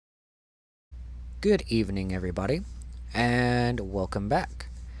Good evening, everybody, and welcome back.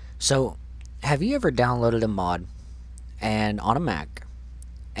 So, have you ever downloaded a mod and on a Mac,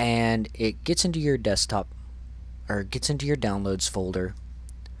 and it gets into your desktop or gets into your downloads folder,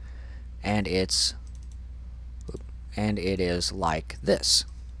 and it is like this?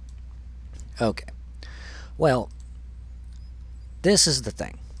 Okay. Well, this is the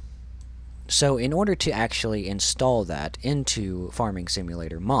thing. So, in order to actually install that into Farming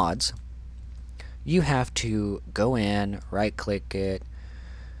Simulator mods, you have to go in, right click it,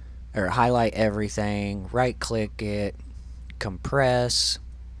 or highlight everything, right click it, compress,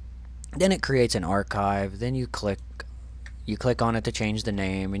 then it creates an archive, then you click on it to change the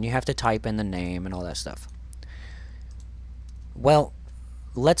name, and you have to type in the name and all that stuff. Well,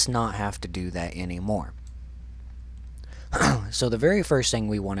 let's not have to do that anymore. So the very first thing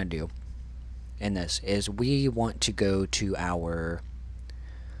we want to do in this is we want to go to our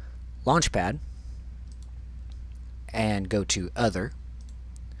Launchpad and go to Other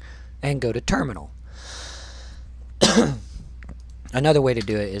and go to Terminal. Another way to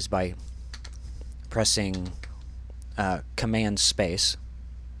do it is by pressing Command Space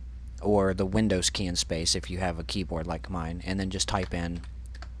or the Windows key and space if you have a keyboard like mine, and then just type in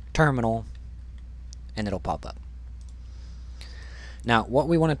Terminal and it'll pop up. Now what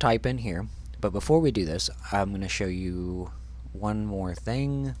we want to type in here, but before we do this, I'm going to show you one more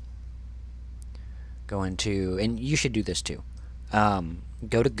thing. Go into, and you should do this too,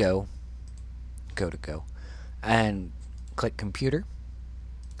 go to Go, and click Computer,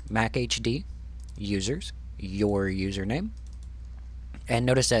 Mac HD, Users, your username, and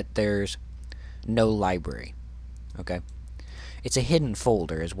notice that there's no library. Okay, it's a hidden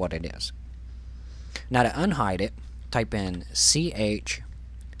folder is what it is. Now to unhide it, type in ch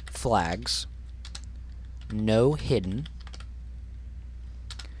flags no hidden,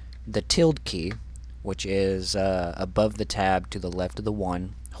 the tilde key, which is above the tab to the left of the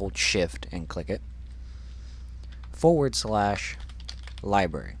 1, hold shift and click it, /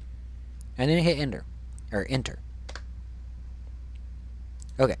 library, and then hit enter.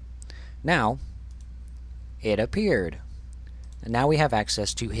 Okay, now it appeared, and now we have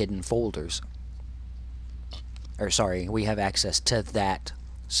access to hidden folders, or sorry, we have access to that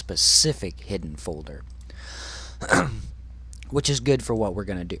specific hidden folder, which is good for what we're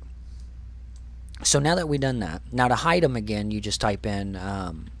going to do. So now that we've done that, now to hide them again, you just type in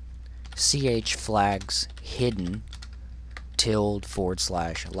ch flags hidden tilde /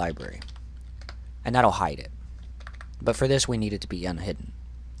 library, and that'll hide it. But for this, we need it to be unhidden.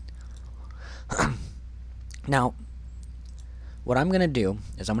 Now, what I'm going to do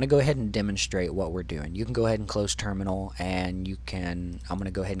is I'm going to go ahead and demonstrate what we're doing. You can go ahead and close Terminal, and I'm going to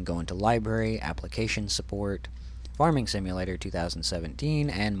go ahead and go into Library, Application Support, Farming Simulator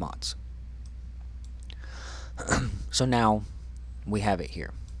 2017, and Mods. So now we have it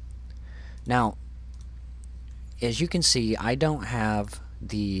here. Now, as you can see, I don't have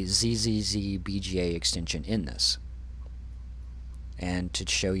the ZZZ-BGA extension in this. And to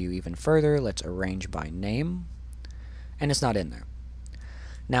show you even further, let's arrange by name, and it's not in there.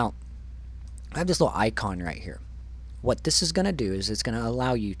 Now, I have this little icon right here. What this is going to do is it's going to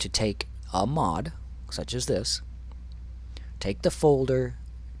allow you to take a mod, such as this, take the folder,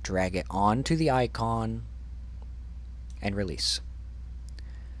 drag it onto the icon, and release.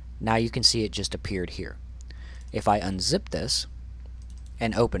 Now you can see it just appeared here. If I unzip this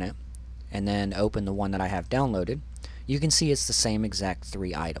and open it, and then open the one that I have downloaded, you can see it's the same exact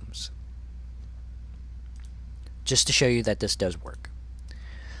 3 items. Just to show you that this does work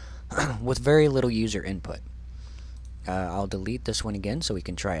with very little user input. I'll delete this one again so we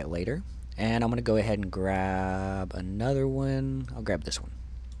can try it later, and I'm going to go ahead and grab another one. I'll grab this one,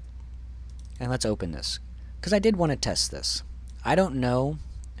 and let's open this, because I did want to test this. I don't know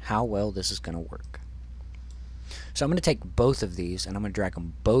how well this is going to work. So I'm going to take both of these and I'm going to drag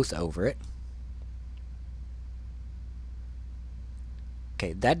them both over it.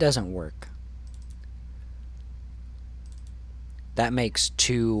 Okay, that doesn't work. That makes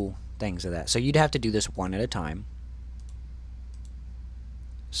 2 things of that. So you'd have to do this one at a time.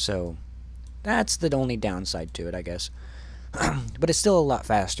 So that's the only downside to it, I guess. But it's still a lot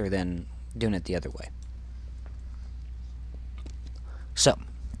faster than doing it the other way. So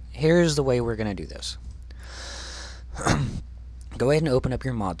here's the way we're going to do this. Go ahead and open up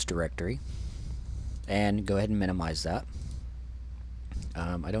your mods directory and go ahead and minimize that.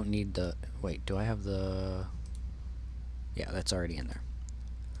 I don't need the, wait, do I have the, yeah, that's already in there.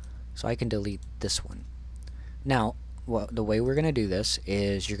 So I can delete this one. Now, the way we're going to do this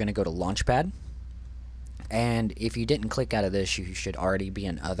is you're going to go to Launchpad, and if you didn't click out of this, you should already be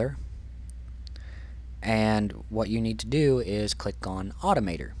in Other. And what you need to do is click on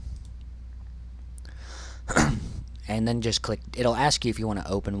Automator. And then just click, it'll ask you if you want to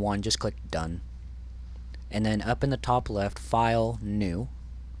open one, just click Done. And then up in the top left, File, New.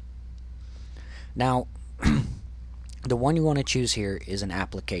 Now, the one you want to choose here is an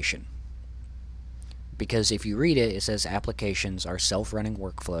application. Because if you read it, it says applications are self-running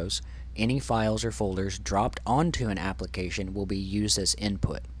workflows. Any files or folders dropped onto an application will be used as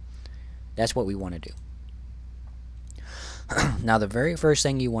input. That's what we want to do. Now, the very first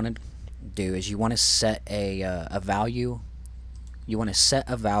thing you want to do is you want to set a value. You want to set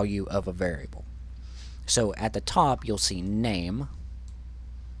a value of a variable. So at the top, you'll see name,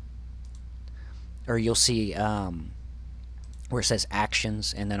 or you'll see where it says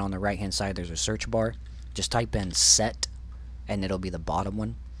actions, and then on the right hand side there's a search bar. Just type in set, and it'll be the bottom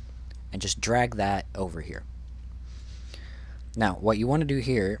one, and just drag that over here. Now, what you want to do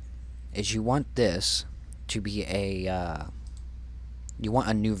here is you want this to be you want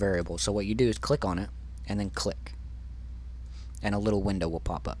a new variable. So what you do is click on it, and then click, and a little window will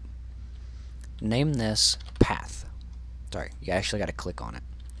pop up. Name this path. Sorry, you actually got to click on it.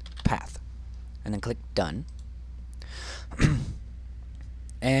 Path. And then click Done.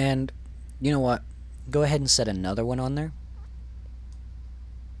 And you know what? Go ahead and set another one on there.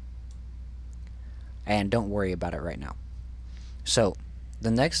 And don't worry about it right now. So the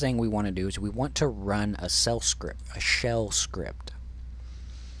next thing we want to do is we want to run a shell script.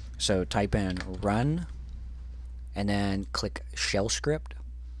 So type in run, and then click shell script,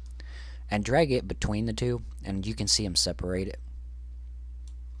 and drag it between the two, and you can see them separated.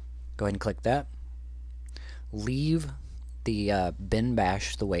 Go ahead and click that. Leave the bin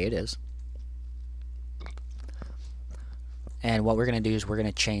bash the way it is. And what we're going to do is we're going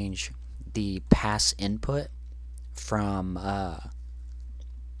to change the pass input from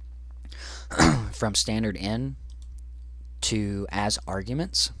standard in to as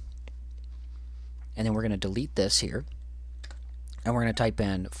arguments. And then we're going to delete this here. And we're going to type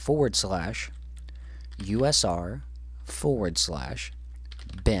in /usr/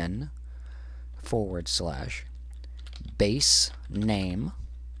 bin / base name,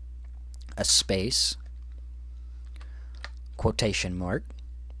 a space, quotation mark,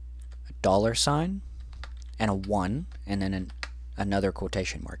 a $, and a 1, and then another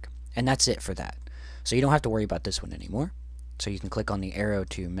quotation mark. And that's it for that. So you don't have to worry about this one anymore. So you can click on the arrow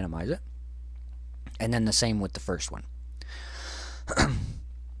to minimize it. And then the same with the first one.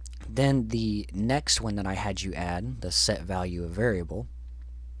 Then the next one that I had you add, the set value of variable,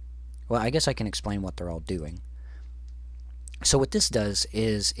 well, I guess I can explain what they're all doing. So what this does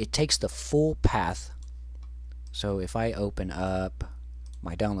is it takes the full path. So if I open up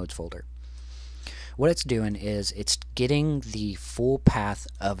my downloads folder, what it's doing is it's getting the full path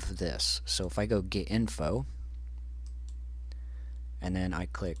of this. So if I go get info, and then I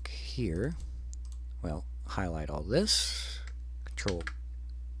click here, well, highlight all this, control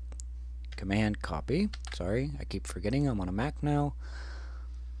command copy. Sorry, I keep forgetting I'm on a Mac now.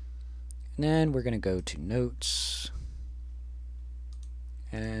 And then we're going to go to notes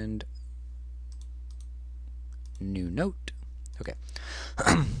and new note. Okay.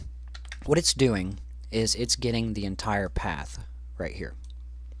 What it's doing is it's getting the entire path right here.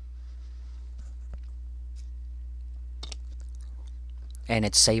 And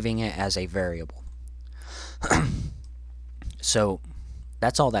it's saving it as a variable. So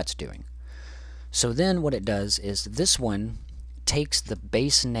that's all that's doing. So then what it does is this one takes the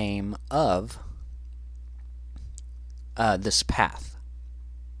base name of this path,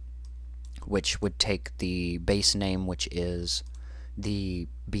 which would take the base name, which is the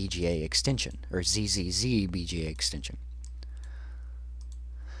BGA extension, or ZZZ BGA extension.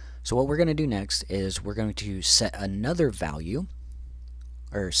 So what we're going to do next is we're going to set another value,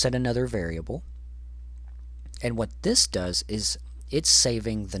 or set another variable. And what this does is it's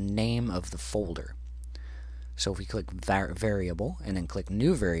saving the name of the folder. So if we click variable and then click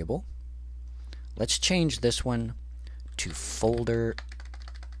new variable, let's change this one to folder.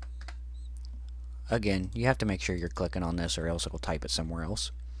 Again, you have to make sure you're clicking on this or else it'll type it somewhere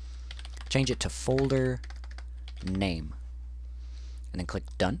else. Change it to folder name and then click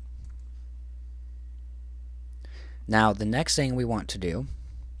done. Now the next thing we want to do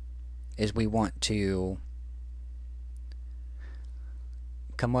is we want to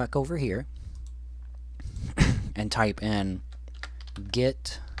come back over here and type in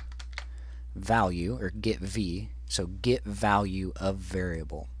get value, or get v, so get value of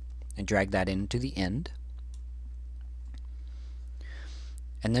variable, and drag that into the end.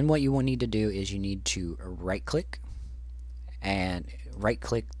 And then what you will need to do is you need to right click, and right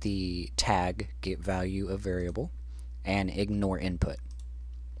click the tag get value of variable and ignore input.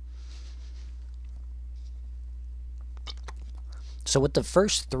 So what the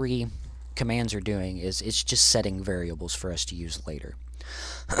first three commands are doing is it's just setting variables for us to use later.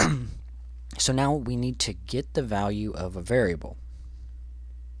 So now we need to get the value of a variable,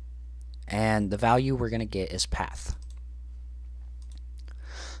 and the value we're going to get is path.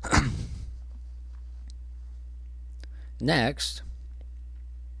 Next,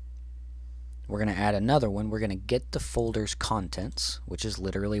 we're going to add another one. We're going to get the folder's contents, which is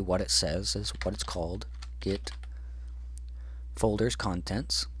literally what it says, is what it's called, get folder's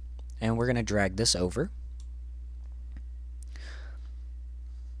contents, and we're going to drag this over,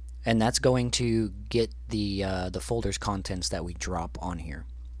 and that's going to get the folder's contents that we drop on here.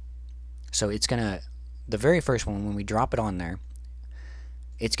 So it's going to, the very first one, when we drop it on there,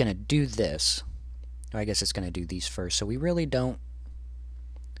 it's going to do this. I guess it's going to do these first, so we really don't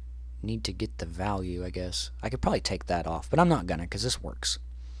need to get the value, I guess. I could probably take that off, but I'm not gonna, because this works.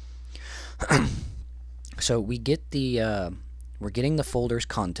 So we get the we're getting the folder's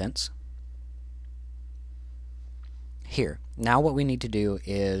contents here. Now what we need to do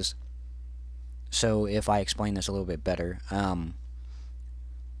is, so if I explain this a little bit better,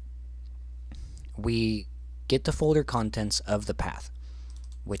 we get the folder contents of the path,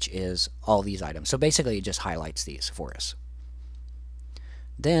 which is all these items. So basically it just highlights these for us.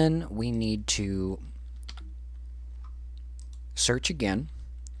 Then we need to search again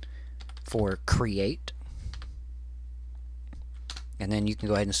for create, and then you can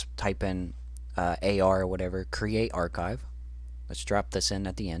go ahead and type in AR or whatever, create archive. Let's drop this in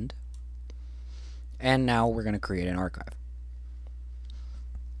at the end, and now we're going to create an archive.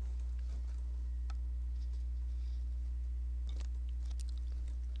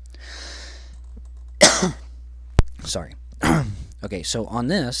 Sorry. Okay, so on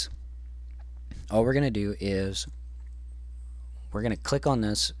this, all we're going to do is we're going to click on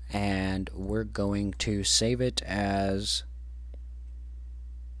this, and we're going to save it as,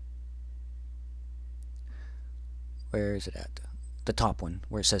 where is it at? The top one,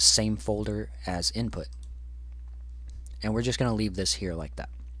 where it says same folder as input. And we're just going to leave this here like that.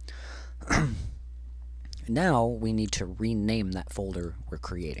 Now we need to rename that folder we're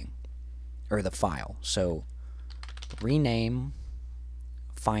creating, or the file. So rename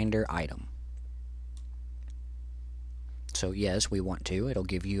Finder item. So yes, we want to. It'll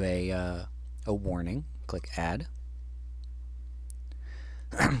give you a warning. Click add.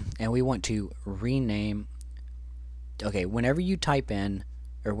 And we want to rename. Okay, whenever you type in,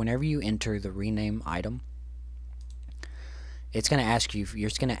 or whenever you enter the rename item, it's going to ask you, you're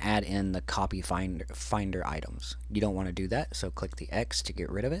just going to add in the copy finder items. You don't want to do that, so click the X to get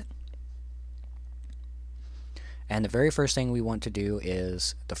rid of it. And the very first thing we want to do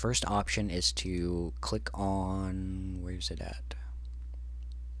is, the first option is to click on, where's it at?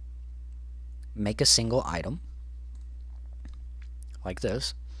 Make a single item, like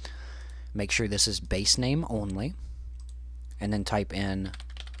this. Make sure this is base name only, and then type in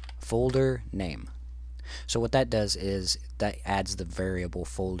folder name. So what that does is that adds the variable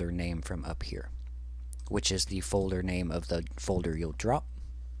folder name from up here, which is the folder name of the folder you'll drop.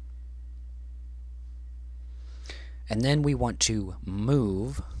 And then we want to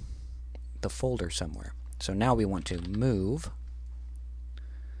move the folder somewhere. So now we want to move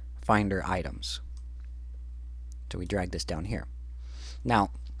Finder items. So we drag this down here.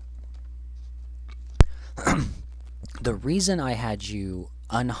 Now, the reason I had you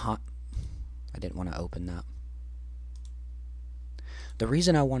I didn't want to open that. The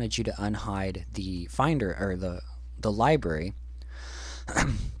reason I wanted you to unhide the Finder, or the library,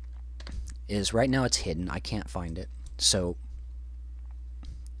 is right now it's hidden. I can't find it. So,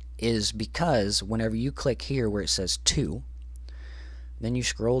 is because whenever you click here where it says 2, then you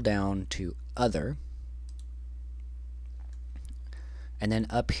scroll down to other, and then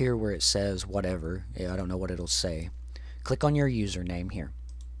up here where it says whatever, I don't know what it'll say, click on your username here.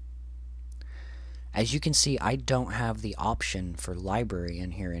 As you can see, I don't have the option for library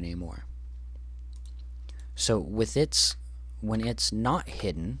in here anymore. So with when it's not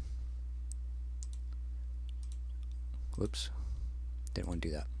hidden, whoops, didn't want to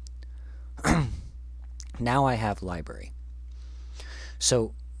do that. Now I have library.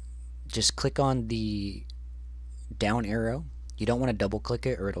 So just click on the down arrow. You don't want to double click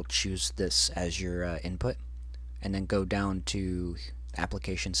it or it'll choose this as your input. And then go down to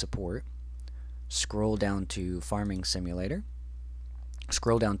application support. Scroll down to farming simulator.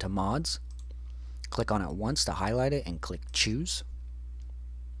 Scroll down to mods. Click on it once to highlight it and click choose.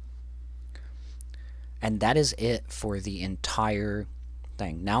 And that is it for the entire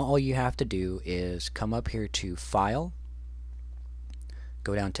thing. Now all you have to do is come up here to File,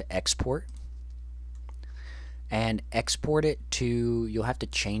 go down to Export, and export it to, you'll have to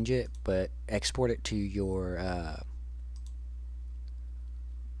change it, but export it to your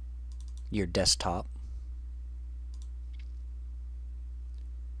desktop,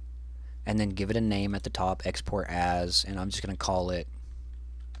 and then give it a name at the top, export as, and I'm just going to call it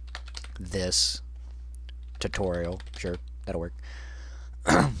this tutorial. Sure, that'll work.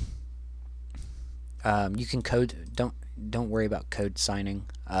 You can code, don't worry about code signing,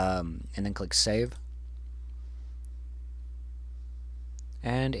 and then click save,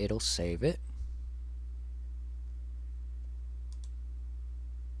 and it'll save it.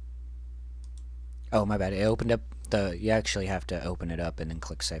 Oh, my bad, it opened up you actually have to open it up and then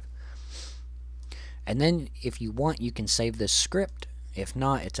click save. And then if you want, you can save this script. If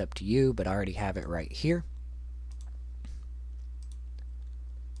not, it's up to you, but I already have it right here.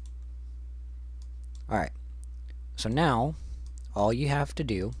 Alright, so now all you have to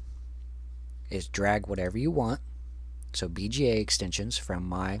do is drag whatever you want, so BGA extensions from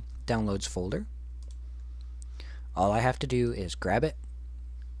my downloads folder. All I have to do is grab it,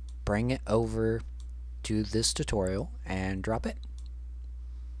 bring it over to this tutorial, and drop it.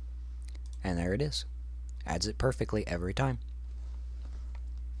 And there it is. Adds it perfectly every time.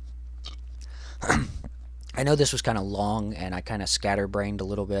 I know this was kind of long and I kind of scatterbrained a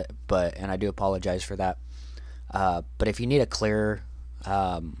little bit, and I do apologize for that. But if you need a clear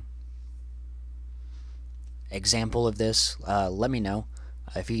example of this, let me know.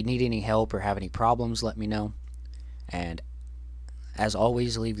 If you need any help or have any problems, let me know. And as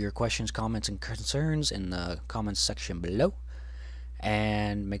always, leave your questions, comments, and concerns in the comments section below.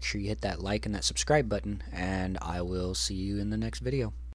 And make sure you hit that like and that subscribe button, and I will see you in the next video.